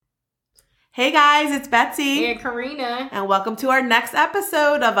Hey guys, it's Betsy. And Karina. And welcome to our next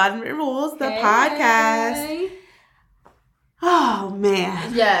episode of Unwritten Rules, the podcast. Oh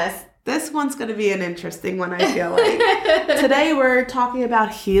man. Yes. This one's going to be an interesting one, I feel like. Today we're talking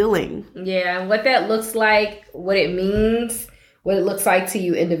about healing. Yeah, what that looks like, what it means, what it looks like to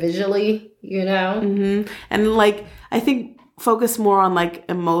you individually, you know? Mm-hmm. And I think focus more on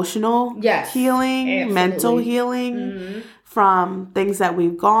emotional healing, absolutely. mental healing from things that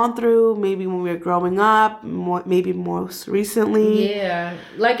we've gone through, maybe when we were growing up, maybe most recently. Yeah.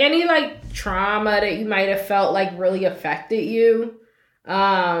 Any trauma that you might have felt really affected you.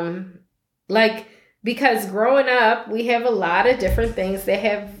 Because growing up, we have a lot of different things that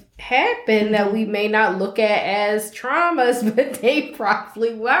have happened that we may not look at as traumas, but they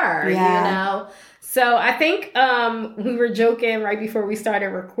probably were, you know? So I think we were joking right before we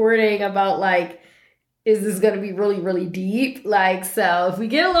started recording about is this going to be really, really deep? So if we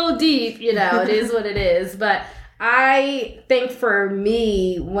get a little deep, it is what it is. But I think for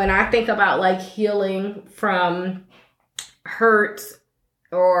me, when I think about healing from hurts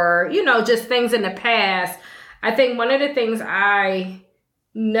or, just things in the past, I think one of the things I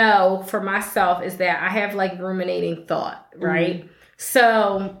know for myself is that I have ruminating thought, right?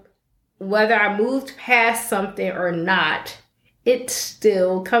 So whether I moved past something or not, it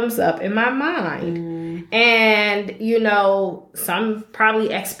still comes up in my mind. And, some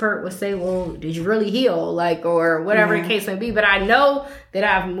probably expert would say, well, did you really heal? Or whatever the case may be. But I know that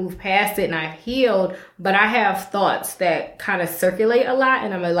I've moved past it and I've healed, but I have thoughts that kind of circulate a lot.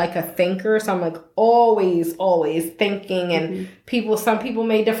 And I'm a thinker. So I'm always thinking. And some people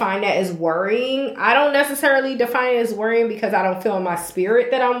may define that as worrying. I don't necessarily define it as worrying because I don't feel in my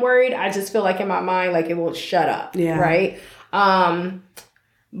spirit that I'm worried. I just feel in my mind, it won't shut up. Yeah. Right.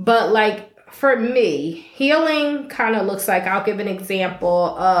 But for me, healing kind of looks I'll give an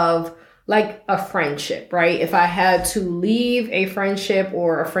example of a friendship, right? If I had to leave a friendship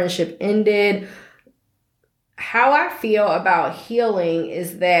or a friendship ended, how I feel about healing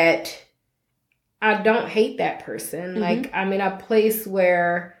is that I don't hate that person. I'm in a place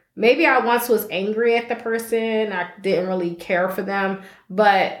where maybe I once was angry at the person. I didn't really care for them,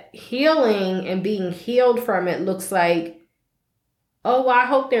 but healing and being healed from it looks oh, well, I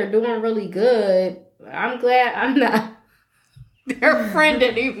hope they're doing really good. I'm glad I'm not their friend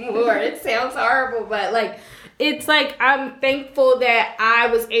anymore. It sounds horrible, but it's I'm thankful that I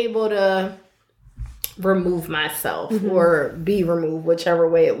was able to remove myself or be removed, whichever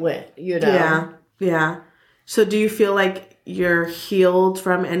way it went, Yeah. So do you feel you're healed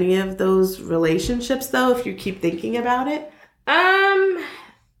from any of those relationships though, if you keep thinking about it? I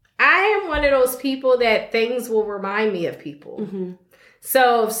am one of those people that things will remind me of people.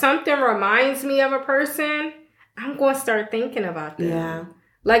 So if something reminds me of a person, I'm going to start thinking about them. Yeah.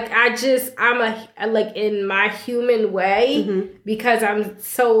 I'm in my human way, because I'm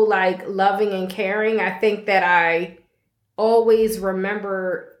so loving and caring. I think that I always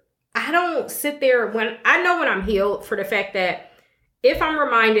remember, I don't sit there when I'm healed for the fact that if I'm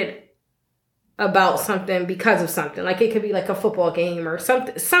reminded about something because of something, it could be a football game or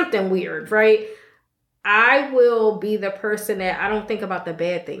something weird, right? I will be the person that I don't think about the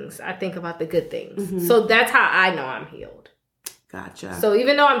bad things. I think about the good things. So that's how I know I'm healed. Gotcha. So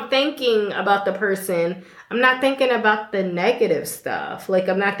even though I'm thinking about the person, I'm not thinking about the negative stuff.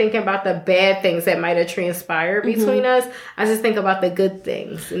 I'm not thinking about the bad things that might have transpired between us. I just think about the good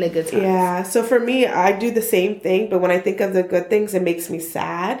things and the good times. Yeah. So for me, I do the same thing. But when I think of the good things, it makes me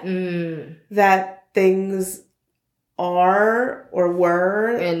sad that things are or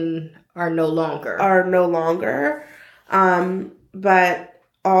were and are no longer. But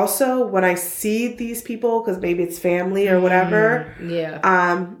also when I see these people, because maybe it's family or whatever,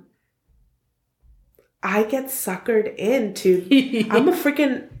 I get suckered into, I'm a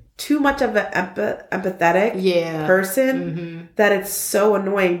freaking too much of an empathetic person that it's so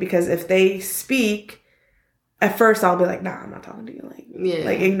annoying, because if they speak, at first I'll be nah, I'm not talking to you.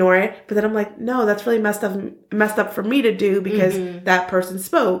 Ignore it. But then I'm no, that's really messed up for me to do, because that person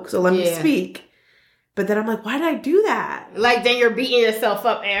spoke. So let me speak. But then I'm why did I do that? Then you're beating yourself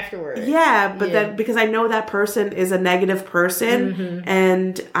up afterwards. Yeah, but then because I know that person is a negative person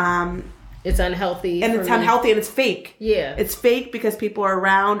and it's unhealthy. And it's unhealthy and it's fake. Yeah. It's fake because people are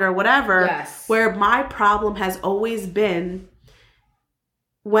around or whatever. Yes. Where my problem has always been,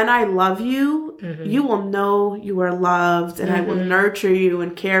 when I love you, you will know you are loved, and I will nurture you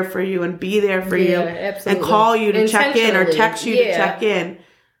and care for you and be there for you absolutely. And call you to check in or text you to check in.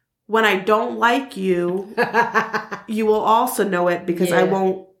 When I don't like you, you will also know it, because I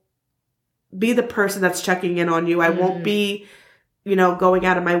won't be the person that's checking in on you. I won't be going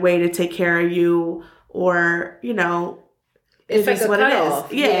out of my way to take care of you, or, it's like what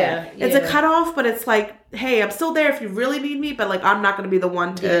cutoff. It is. Yeah. It's a cutoff, but it's like, hey, I'm still there if you really need me, but like, I'm not going to be the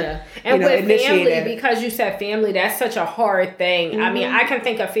one to, and with family, because you said family, that's such a hard thing. Mm-hmm. I mean, I can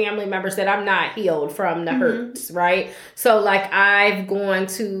think of family members that I'm not healed from the hurts, right? So like, I've gone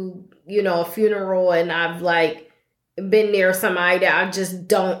to, a funeral, and I've like been near somebody that I just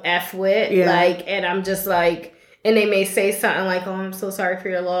don't F with, like, and I'm just like, and they may say something like, oh, I'm so sorry for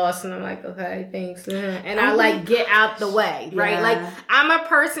your loss. And I'm like, okay, thanks. And I like get out the way, right? Like, I'm a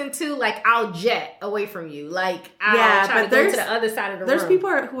person too, like, I'll jet away from you. Like, I'll try to go to the other side of the room. There's people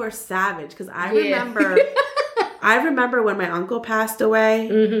who are savage, because I remember when my uncle passed away,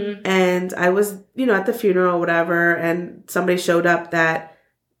 and I was, at the funeral or whatever, and somebody showed up that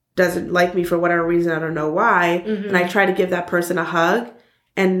doesn't like me for whatever reason, I don't know why, and I tried to give that person a hug.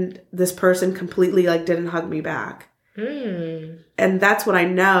 And this person completely like didn't hug me back. And that's when I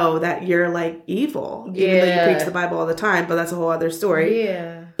know that you're like evil. Even though you preach the Bible all the time, but that's a whole other story.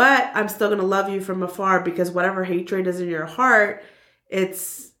 Yeah. But I'm still going to love you from afar, because whatever hatred is in your heart, I'm going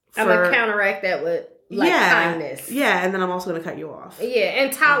to counteract that with kindness. Yeah, and then I'm also going to cut you off. Yeah,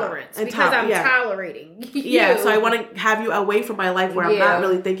 and tolerance, because I'm tolerating you. Yeah, so I want to have you away from my life where I'm not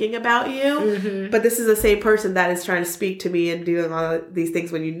really thinking about you. But this is the same person that is trying to speak to me and doing all of these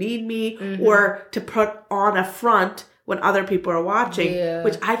things when you need me, or to put on a front when other people are watching,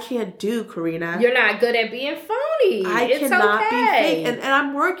 which I can't do, Karina. You're not good at being phony. I cannot be fake. And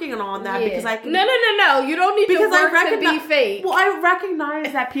I'm working on that because I can... No. You don't need to work to be fake. Well, I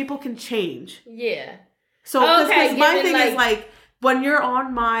recognize that people can change. Yeah. So, because my thing is like, when you're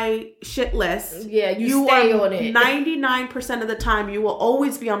on my shit list, you stay on it. 99% of the time, you will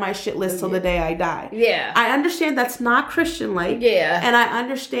always be on my shit list till the day I die. Yeah. I understand that's not Christian-like. Yeah. And I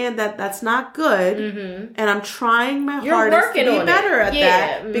understand that that's not good. And I'm trying my hardest to be better at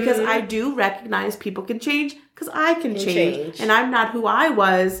that. Because I do recognize people can change, because I can change. And I'm not who I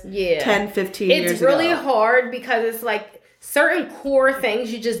was 10, 15 years ago. It's really hard, because it's like certain core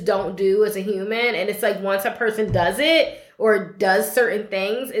things you just don't do as a human. And it's like, once a person does it, or does certain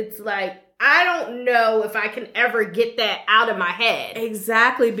things, it's like, I don't know if I can ever get that out of my head.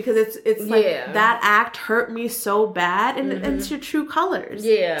 Exactly, because it's like, that act hurt me so bad, and it's your true colors.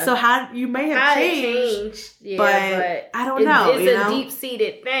 Yeah. So you may have changed, but I don't know. It's a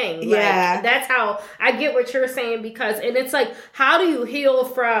deep-seated thing. Yeah. Like, that's how I get what you're saying, and it's like, how do you heal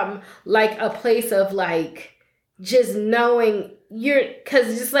from like a place of like, just knowing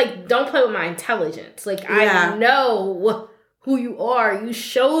because just like, don't play with my intelligence. Like, I know who you are. You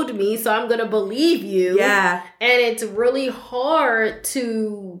showed me, so I'm gonna believe you. Yeah. And it's really hard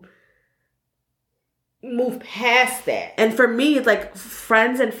to move past that. And for me, it's like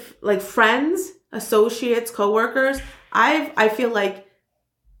friends, associates, coworkers, I feel like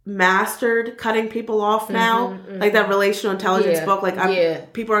mastered cutting people off now. Like that relational intelligence book,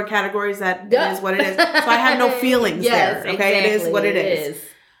 like people are in categories that it is what it is. So I have no feelings there. Okay. Exactly. It is what it is.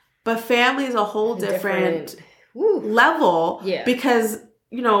 But family is a whole different level, because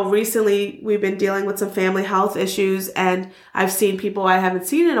recently we've been dealing with some family health issues, and I've seen people I haven't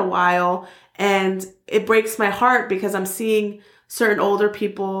seen in a while, and it breaks my heart because I'm seeing certain older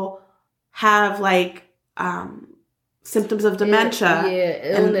people have like symptoms of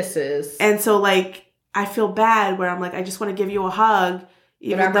dementia, illnesses, and so like I feel bad where I'm like, I just want to give you a hug.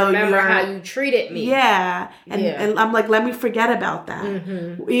 Even though I remember how you treated me. Yeah. And I'm like, let me forget about that.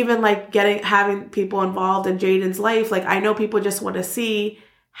 Even like having people involved in Jaden's life. Like, I know people just want to see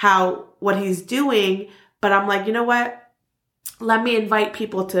what he's doing, but I'm like, you know what? Let me invite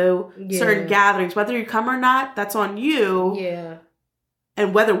people to certain gatherings. Whether you come or not, that's on you. Yeah.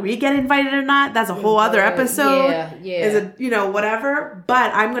 And whether we get invited or not, that's a whole other episode. Is it, whatever.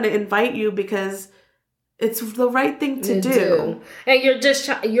 But I'm going to invite you because it's the right thing to do. And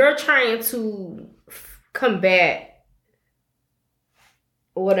you're trying to combat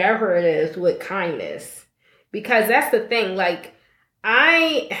whatever it is with kindness. Because that's the thing. Like,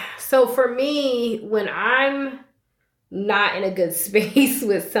 so for me, when I'm not in a good space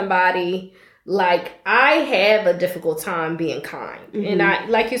with somebody, like, I have a difficult time being kind. And I,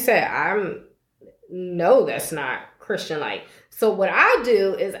 like you said, that's not Christian-like. So what I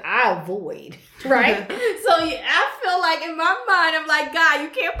do is I avoid, right? So I feel like in my mind, I'm like, God, you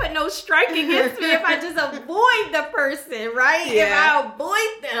can't put no strike against me if I just avoid the person, right? Yeah. If I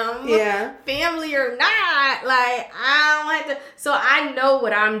avoid them, family or not, like, I don't have to. So I know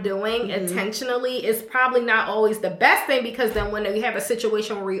what I'm doing intentionally is probably not always the best thing, because then when you have a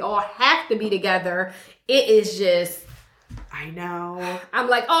situation where we all have to be together, it is just I know. I'm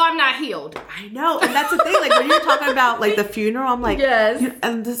like, oh, I'm not healed. I know. And that's the thing. Like, when you're talking about, like, the funeral, I'm like, yes.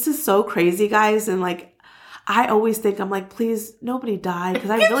 And this is so crazy, guys. And, like, I always think, I'm like, please, nobody died. Because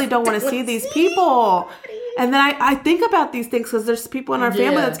I really don't want to see these people. And then I think about these things because there's people in our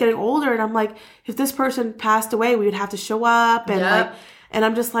family that's getting older. And I'm like, if this person passed away, we would have to show up. And, like, and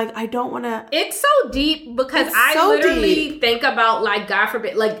I'm just like, I don't want to. It's so deep because I literally think about, like, God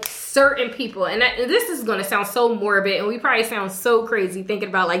forbid, like, certain people. And this is going to sound so morbid. And we probably sound so crazy thinking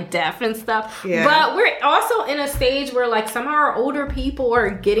about, like, death and stuff. Yeah. But we're also in a stage where, like, some of our older people are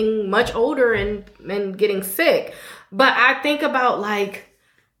getting much older and getting sick. But I think about, like,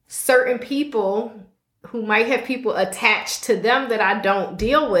 certain people who might have people attached to them that I don't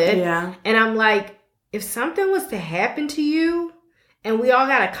deal with. Yeah. And I'm like, if something was to happen to you, and we all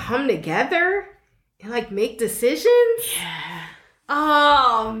gotta come together and, like, make decisions. Yeah.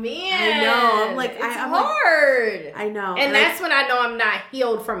 Oh man, I know. I'm like, it's hard. Like, I know, and that's when I know I'm not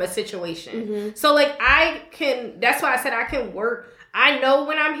healed from a situation. Mm-hmm. So, like, that's why I said I can work. I know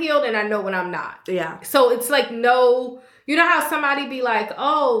when I'm healed and I know when I'm not. Yeah. So it's like, no, you know how somebody be like,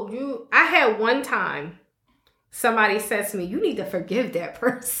 oh, I had one time somebody says to me, you need to forgive that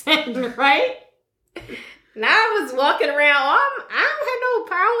person, right? Now I was walking around, I don't have no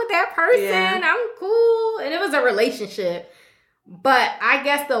problem with that person. Yeah. I'm cool. And it was a relationship. But I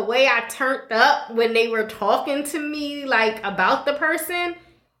guess the way I turned up when they were talking to me, like, about the person,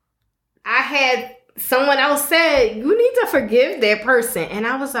 I had someone else said, you need to forgive that person. And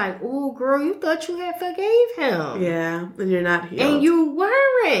I was like, oh, girl, you thought you had forgave him. Yeah, and you're not healed. And you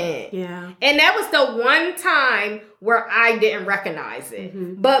weren't. Yeah. And that was the one time where I didn't recognize it.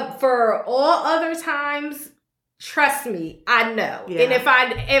 Mm-hmm. But for all other times, trust me, I know. Yeah. And if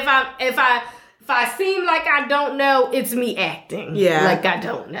I seem like I don't know, it's me acting like I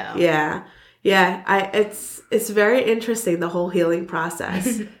don't know. Yeah. Yeah. It's very interesting, the whole healing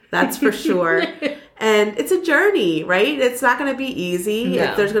process. That's for sure. And it's a journey, right? It's not going to be easy.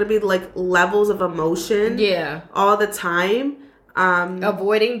 No. There's going to be, like, levels of emotion all the time.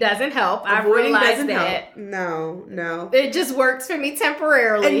 Avoiding doesn't help. I've realized that. Help. No. It just works for me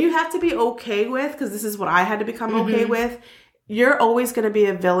temporarily. And you have to be okay with, because this is what I had to become okay with. You're always going to be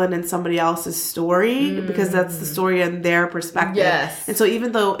a villain in somebody else's story because that's the story in their perspective. Yes. And so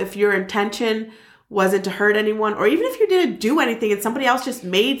even though if your intention wasn't to hurt anyone, or even if you didn't do anything and somebody else just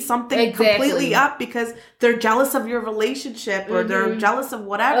made something completely up because they're jealous of your relationship or they're jealous of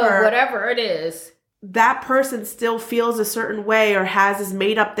whatever. Whatever it is. That person still feels a certain way or has this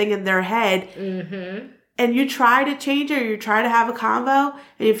made up thing in their head. Mm-hmm. And you try to change it or you try to have a convo.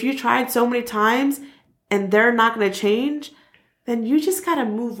 And if you tried so many times and they're not going to change, then you just got to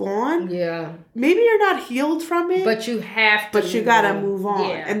move on. Yeah. Maybe you're not healed from it. But you have to. But you got to move on.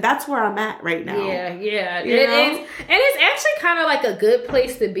 Yeah. And that's where I'm at right now. Yeah. It is. And it's actually kind of like a good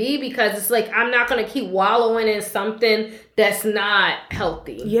place to be because it's like, I'm not going to keep wallowing in something that's not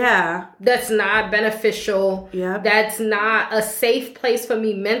healthy. Yeah. That's not beneficial. Yeah. That's not a safe place for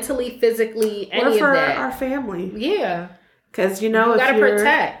me mentally, physically, any of that. Or for our family. Yeah. Because, you gotta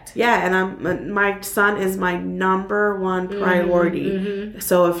protect. Yeah, and my son is my number one priority. Mm-hmm.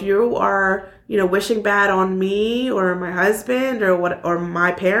 So if you are, wishing bad on me or my husband or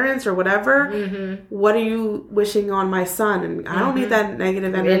my parents or whatever, what are you wishing on my son? And I don't need that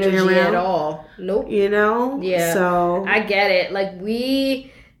negative energy around at all. Nope. Yeah. So I get it. Like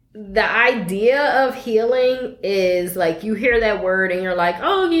the idea of healing is like you hear that word and you're like,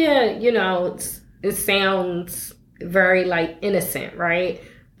 oh yeah, it sounds very like innocent, right?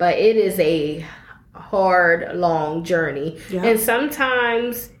 But it is a hard, long journey. Yeah. And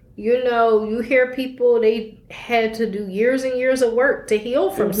sometimes, you hear people, they had to do years and years of work to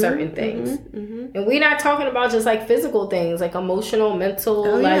heal from certain things. And we're not talking about just like physical things, like emotional,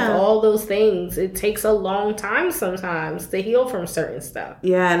 mental, all those things. It takes a long time sometimes to heal from certain stuff.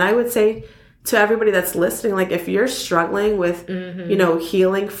 Yeah, and I would say to everybody that's listening, like if you're struggling with,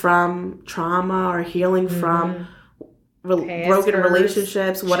 healing from trauma or healing from broken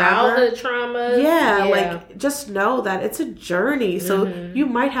relationships, whatever. Childhood trauma. Yeah, like just know that it's a journey. So you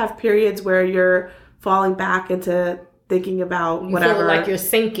might have periods where you're falling back into thinking about whatever. You feel like you're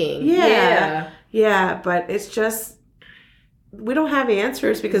sinking. Yeah, but it's just, we don't have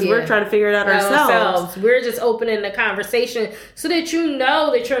answers because we're trying to figure it out ourselves. We're just opening the conversation so that you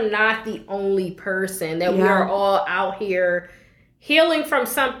know that you're not the only person, that we are all out here healing from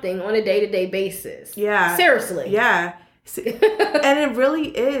something on a day-to-day basis. Yeah. Seriously. Yeah. And it really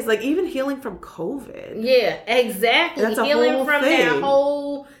is, like, even healing from COVID. Yeah, exactly. That's healing from that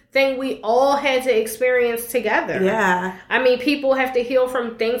whole thing we all had to experience together. Yeah. I mean, people have to heal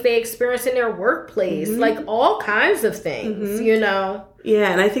from things they experience in their workplace, like all kinds of things, you know?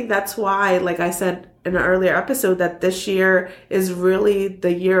 Yeah, and I think that's why, like I said in an earlier episode, that this year is really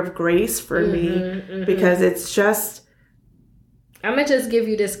the year of grace for me, because it's just... I'm going to just give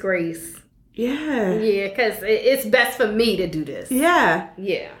you this grace. Yeah. Yeah, because it's best for me to do this. Yeah.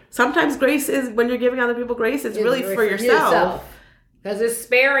 Yeah. Sometimes grace is, when you're giving other people grace, it's really for yourself. Because it's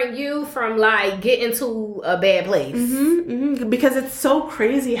sparing you from, like, getting to a bad place. Because it's so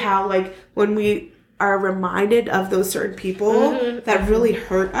crazy how, like, when we are reminded of those certain people that really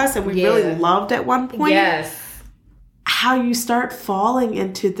hurt us and we really loved at one point. Yes. How you start falling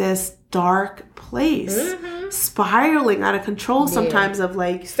into this dark place. Spiraling out of control sometimes of,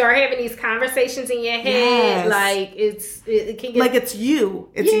 like... Start having these conversations in your head. Like, it can get... Like, it's you.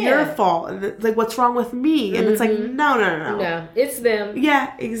 It's your fault. Like, what's wrong with me? And it's like, no. No, it's them.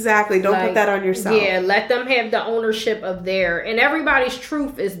 Yeah, exactly. Don't put that on yourself. Yeah, let them have the ownership of their... And everybody's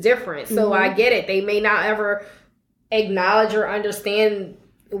truth is different. So I get it. They may not ever acknowledge or understand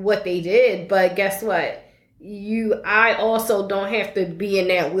what they did. But guess what? I also don't have to be in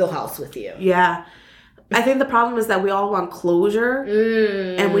that wheelhouse with you. Yeah. I think the problem is that we all want closure,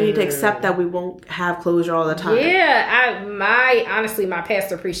 and we need to accept that we won't have closure all the time. Yeah, honestly, my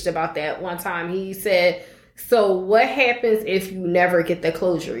pastor preached about that one time. He said, so what happens if you never get the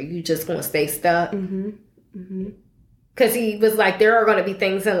closure? You just gonna stay stuck? Because he was like, there are going to be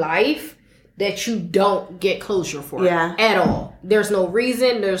things in life that you don't get closure for at all. There's no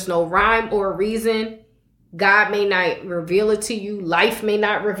reason, there's no rhyme or reason. God may not reveal it to you. Life may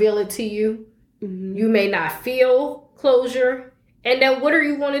not reveal it to you. You may not feel closure. And then what are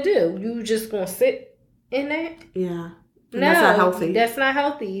you going to do? You just going to sit in that? Yeah. And that's not healthy. That's not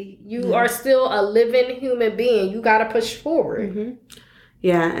healthy. You are still a living human being. You got to push forward.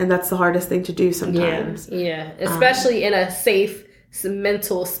 Yeah, and that's the hardest thing to do sometimes. Yeah. Especially in a safe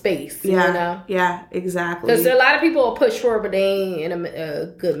mental space. Yeah. You know? Yeah, exactly. Because a lot of people will push forward, but they ain't in a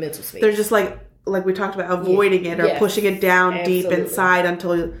good mental space. They're just like we talked about, avoiding it or pushing it down deep inside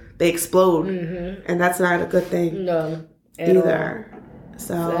until they explode. And that's not a good thing. No. Either.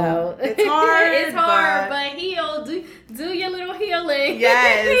 So it's hard. But heal. Do your little healing.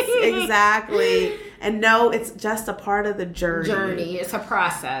 Yes, exactly. And no, it's just a part of the journey. It's a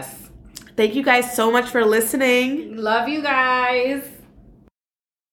process. Thank you guys so much for listening. Love you guys.